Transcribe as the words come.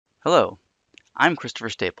Hello, I'm Christopher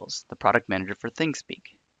Staples, the product manager for ThingSpeak.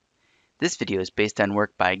 This video is based on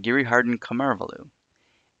work by Girihardin Kamaravalu.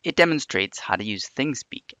 It demonstrates how to use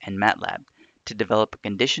ThingSpeak and MATLAB to develop a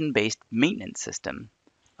condition-based maintenance system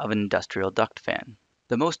of an industrial duct fan.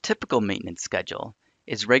 The most typical maintenance schedule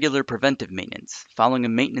is regular preventive maintenance following a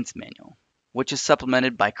maintenance manual, which is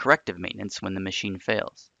supplemented by corrective maintenance when the machine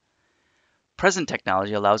fails. Present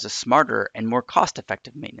technology allows a smarter and more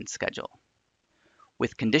cost-effective maintenance schedule.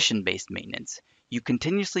 With condition-based maintenance, you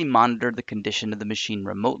continuously monitor the condition of the machine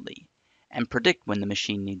remotely and predict when the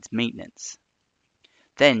machine needs maintenance.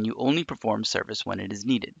 Then you only perform service when it is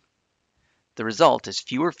needed. The result is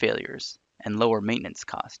fewer failures and lower maintenance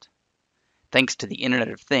cost. Thanks to the Internet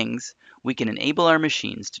of Things, we can enable our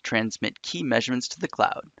machines to transmit key measurements to the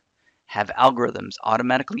cloud, have algorithms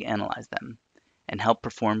automatically analyze them, and help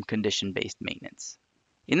perform condition-based maintenance.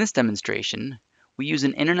 In this demonstration, we use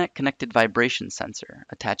an internet-connected vibration sensor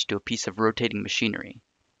attached to a piece of rotating machinery,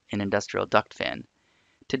 an industrial duct fan,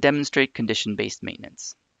 to demonstrate condition-based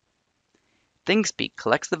maintenance. ThingSpeak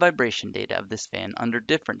collects the vibration data of this fan under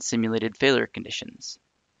different simulated failure conditions.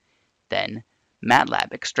 Then,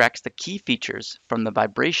 MATLAB extracts the key features from the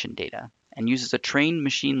vibration data and uses a trained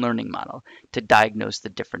machine learning model to diagnose the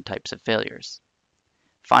different types of failures.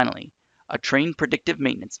 Finally, a trained predictive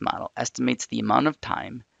maintenance model estimates the amount of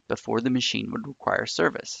time before the machine would require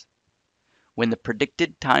service. When the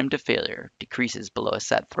predicted time to failure decreases below a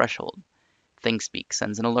set threshold, ThingSpeak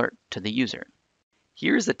sends an alert to the user.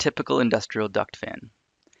 Here is a typical industrial duct fan.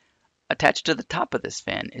 Attached to the top of this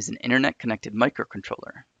fan is an internet-connected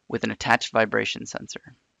microcontroller with an attached vibration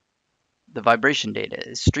sensor. The vibration data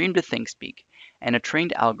is streamed to ThingSpeak, and a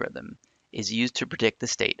trained algorithm is used to predict the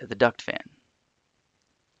state of the duct fan.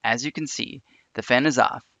 As you can see, the fan is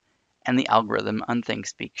off, and the algorithm on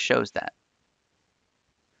ThingSpeak shows that.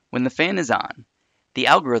 When the fan is on, the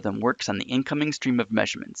algorithm works on the incoming stream of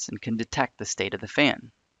measurements and can detect the state of the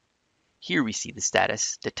fan. Here we see the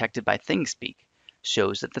status detected by ThingSpeak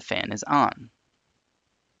shows that the fan is on.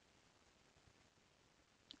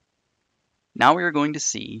 Now we are going to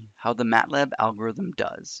see how the MATLAB algorithm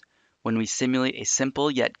does when we simulate a simple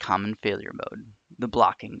yet common failure mode, the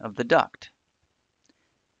blocking of the duct.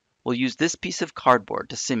 We'll use this piece of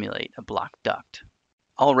cardboard to simulate a blocked duct.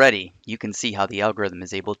 Already, you can see how the algorithm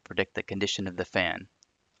is able to predict the condition of the fan,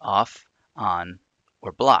 off, on,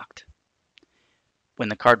 or blocked. When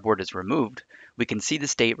the cardboard is removed, we can see the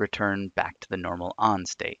state return back to the normal on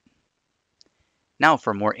state. Now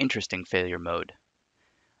for a more interesting failure mode.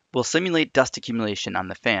 We'll simulate dust accumulation on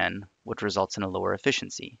the fan, which results in a lower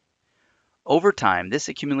efficiency. Over time, this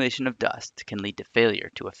accumulation of dust can lead to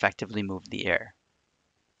failure to effectively move the air.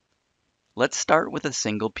 Let's start with a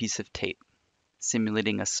single piece of tape,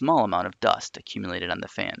 simulating a small amount of dust accumulated on the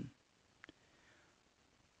fan.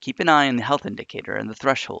 Keep an eye on the health indicator and the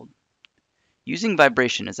threshold. Using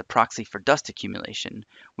vibration as a proxy for dust accumulation,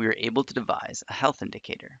 we are able to devise a health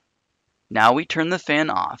indicator. Now we turn the fan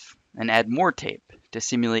off and add more tape to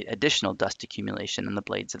simulate additional dust accumulation on the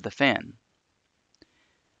blades of the fan.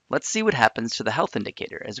 Let's see what happens to the health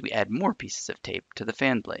indicator as we add more pieces of tape to the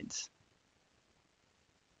fan blades.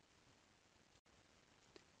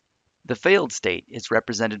 The failed state is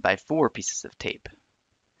represented by 4 pieces of tape.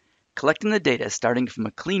 Collecting the data starting from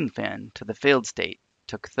a clean fan to the failed state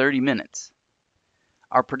took 30 minutes.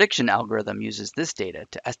 Our prediction algorithm uses this data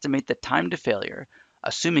to estimate the time to failure,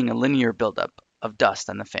 assuming a linear buildup of dust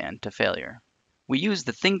on the fan to failure. We use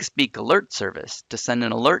the ThingSpeak alert service to send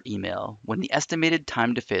an alert email when the estimated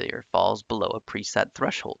time to failure falls below a preset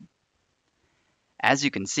threshold. As you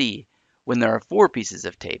can see, when there are 4 pieces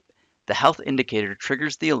of tape, the health indicator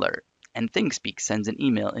triggers the alert, and ThingSpeak sends an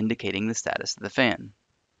email indicating the status of the fan.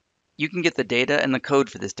 You can get the data and the code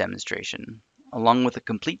for this demonstration, along with a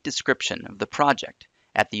complete description of the project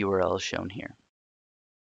at the URL shown here.